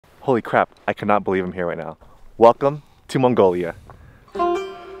Holy crap, I cannot believe I'm here right now. Welcome to Mongolia.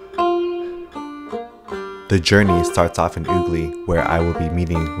 The journey starts off in Ugly, where I will be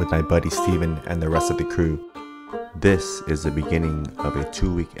meeting with my buddy Steven and the rest of the crew. This is the beginning of a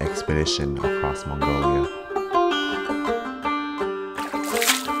 2-week expedition across Mongolia.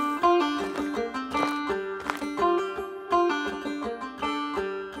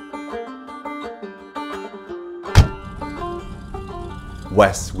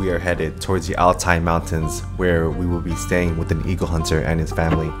 West, we are headed towards the Altai Mountains, where we will be staying with an eagle hunter and his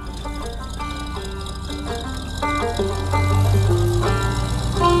family.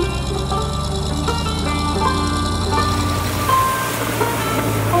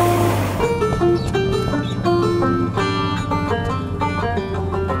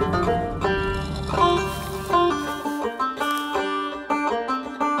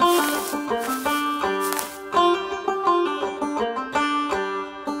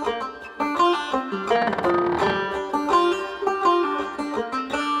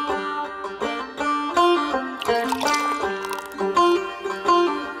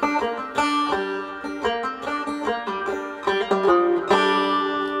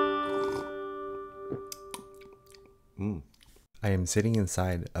 I am sitting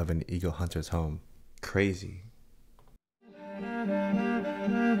inside of an eagle hunter's home. Crazy.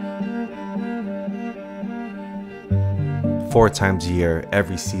 Four times a year,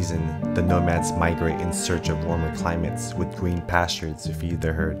 every season, the nomads migrate in search of warmer climates with green pastures to feed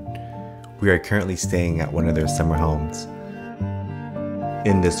their herd. We are currently staying at one of their summer homes.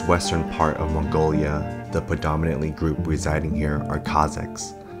 In this western part of Mongolia, the predominantly group residing here are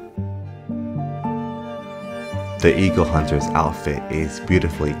Kazakhs. The eagle hunter's outfit is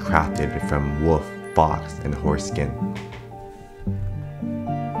beautifully crafted from wolf, fox, and horse skin.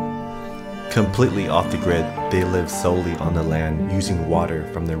 Completely off the grid, they live solely on the land, using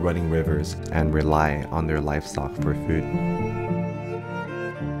water from the running rivers and rely on their livestock for food.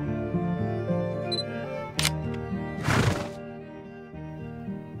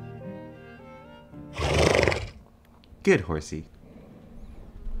 Good horsey.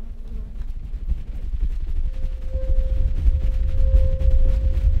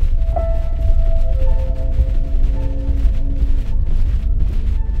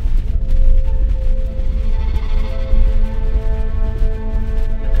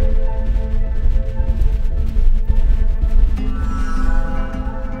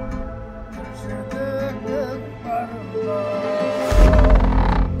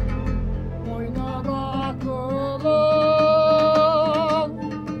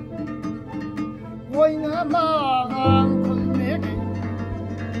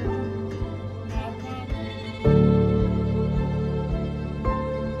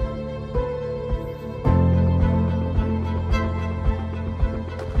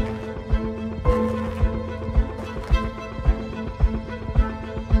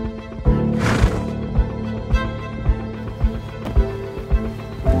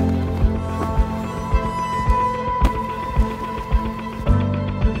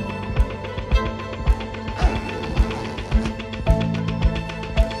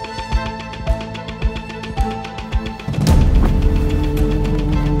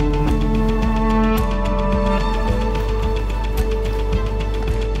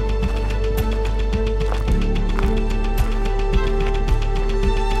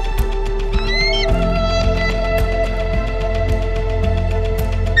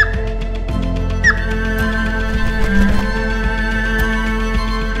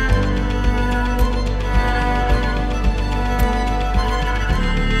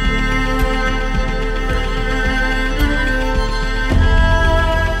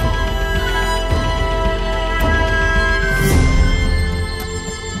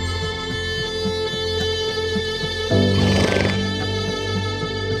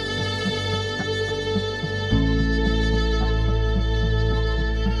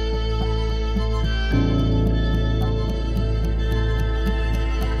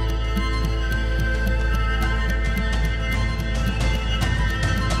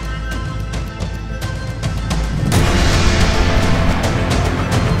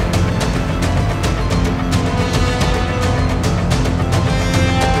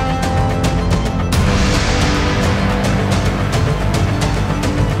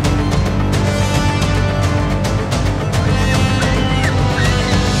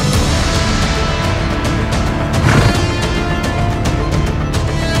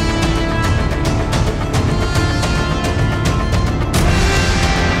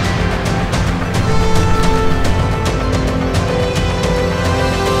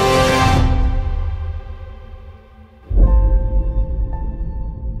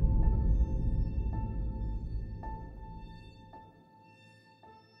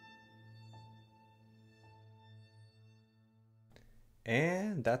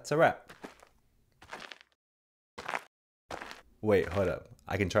 And that's a wrap. Wait, hold up.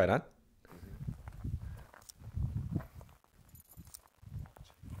 I can try it on?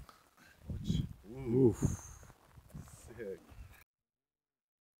 Oof. Sick.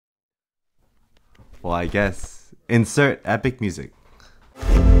 Well, I guess insert epic music.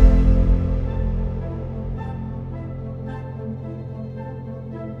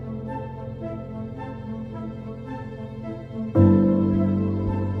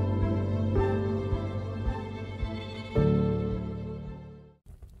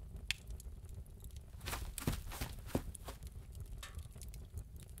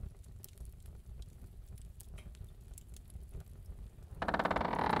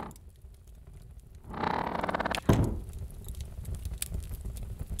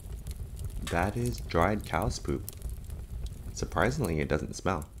 That is dried cow's poop. Surprisingly, it doesn't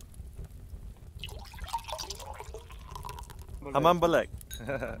smell. Hamam balik.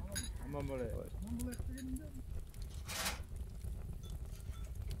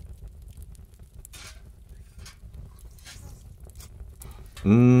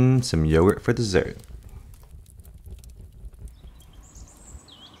 Some yogurt for dessert.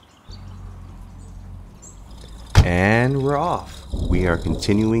 And we're off. We are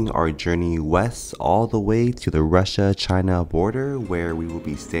continuing our journey west all the way to the Russia-China border, where we will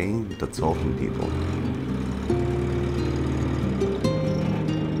be staying with the Tolkien people.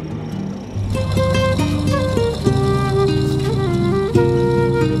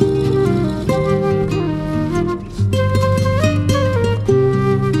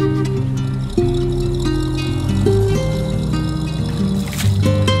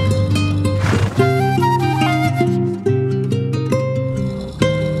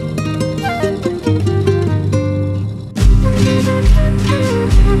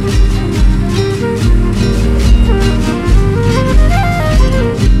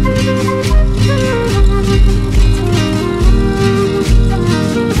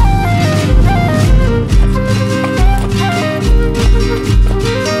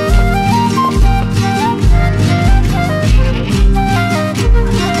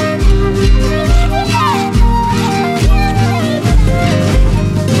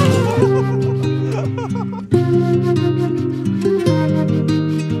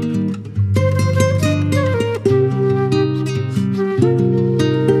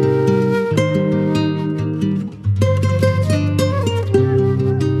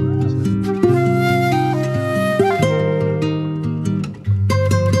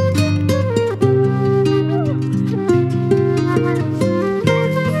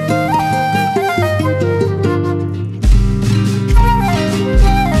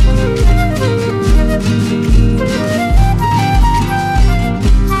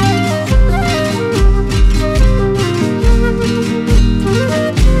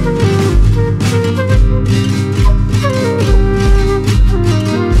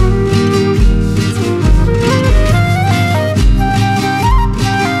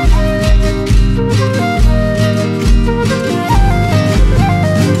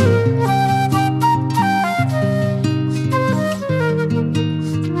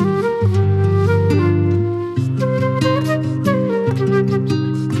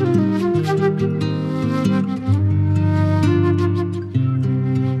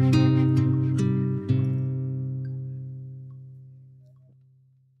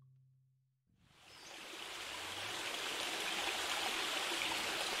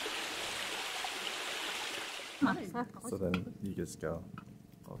 So then you just go,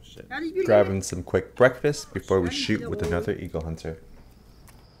 oh shit. Grabbing some quick breakfast before we shoot with another eagle hunter.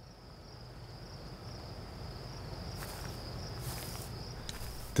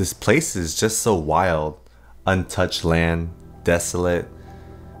 This place is just so wild. Untouched land, desolate.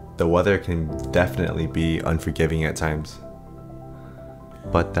 The weather can definitely be unforgiving at times.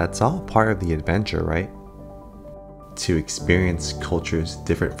 But that's all part of the adventure, right? To experience cultures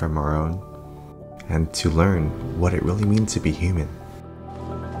different from our own, and to learn what it really means to be human.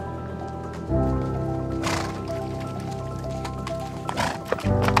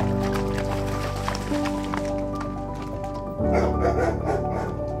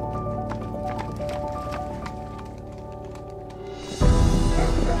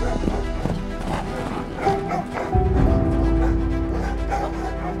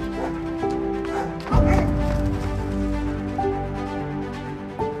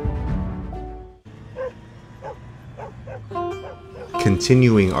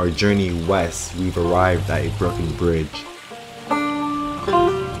 Continuing our journey west, we've arrived at a broken bridge.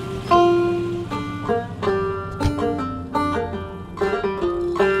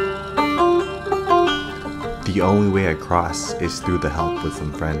 The only way across is through the help with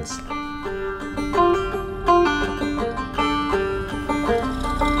some friends.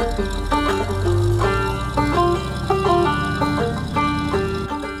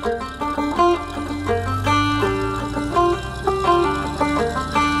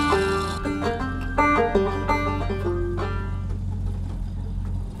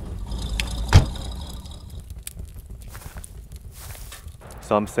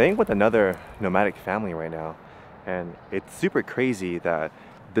 So I'm staying with another nomadic family right now, and it's super crazy that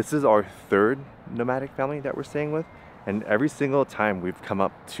this is our third nomadic family that we're staying with, and every single time we've come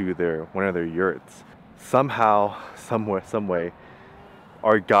up to one of their yurts, somehow, somewhere, some way,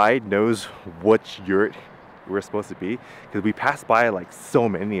 our guide knows which yurt we're supposed to be, because we passed by like so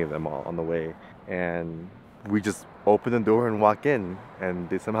many of them all on the way, and we just open the door and walk in, and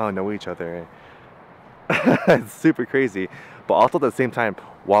they somehow know each other. It's super crazy. But also at the same time,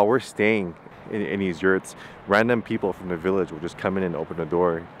 while we're staying in these yurts, random people from the village will just come in and open the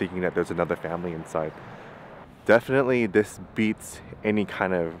door thinking that there's another family inside. Definitely this beats any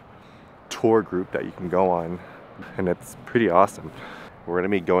kind of tour group that you can go on, and it's pretty awesome. We're gonna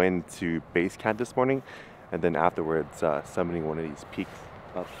be going to base camp this morning, and then afterwards summiting one of these peaks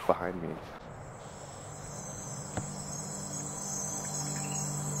up behind me.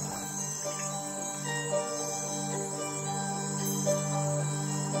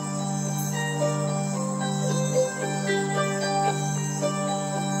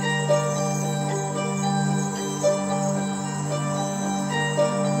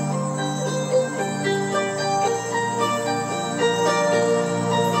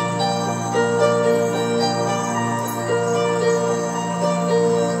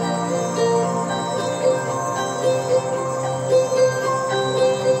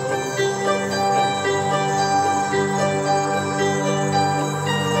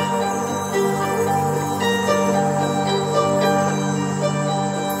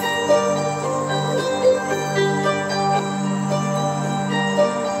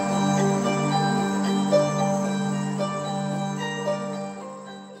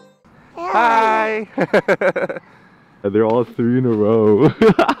 Hi! They're all 3 in a row. This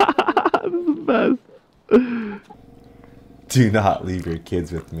is the best. Do not leave your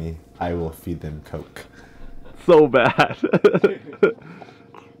kids with me. I will feed them Coke. So bad.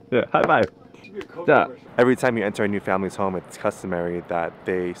 Yeah, high five. Yeah. Every time you enter a new family's home, it's customary that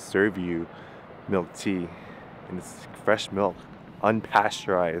they serve you milk tea. And it's fresh milk,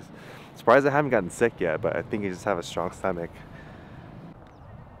 unpasteurized. Surprised I haven't gotten sick yet, but I think you just have a strong stomach.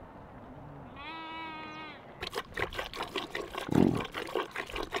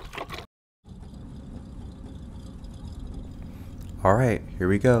 Alright, here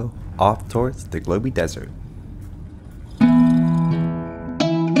we go, off towards the Gobi Desert.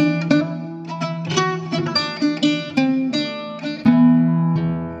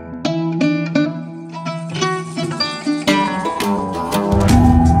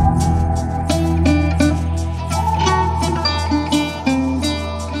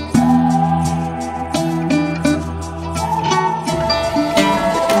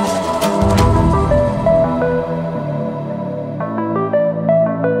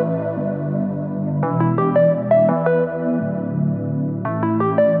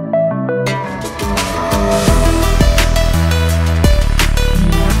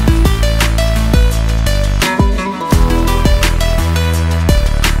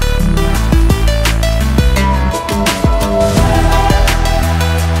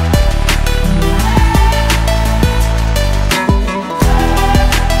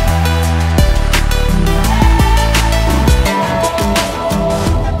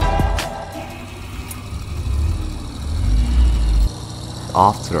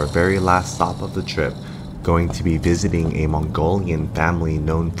 Off to our very last stop of the trip, going to be visiting a Mongolian family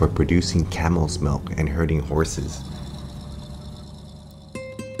known for producing camel's milk and herding horses.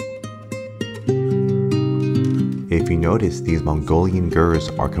 If you notice, these Mongolian gers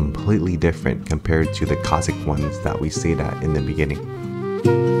are completely different compared to the Cossack ones that we stayed at in the beginning.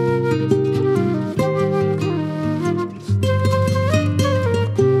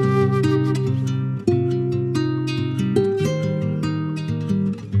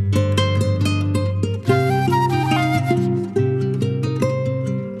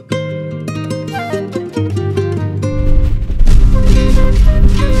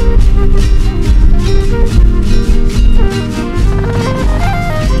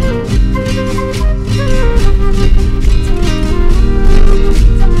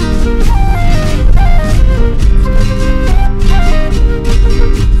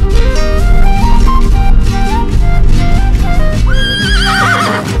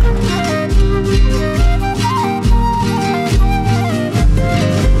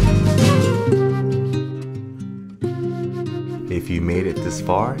 If you made it this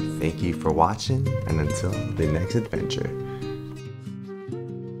far, thank you for watching, and until the next adventure.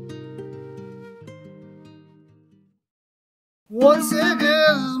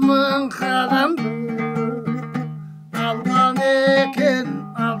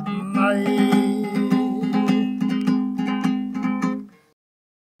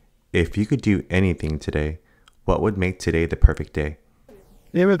 If you could do anything today, what would make today the perfect day?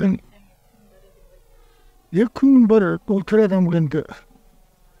 예배든 예큰 벌을 꼭 들여다보는데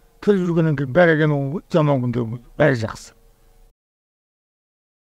들어주고는 그 배에게 놓고 점하고도 배에 작서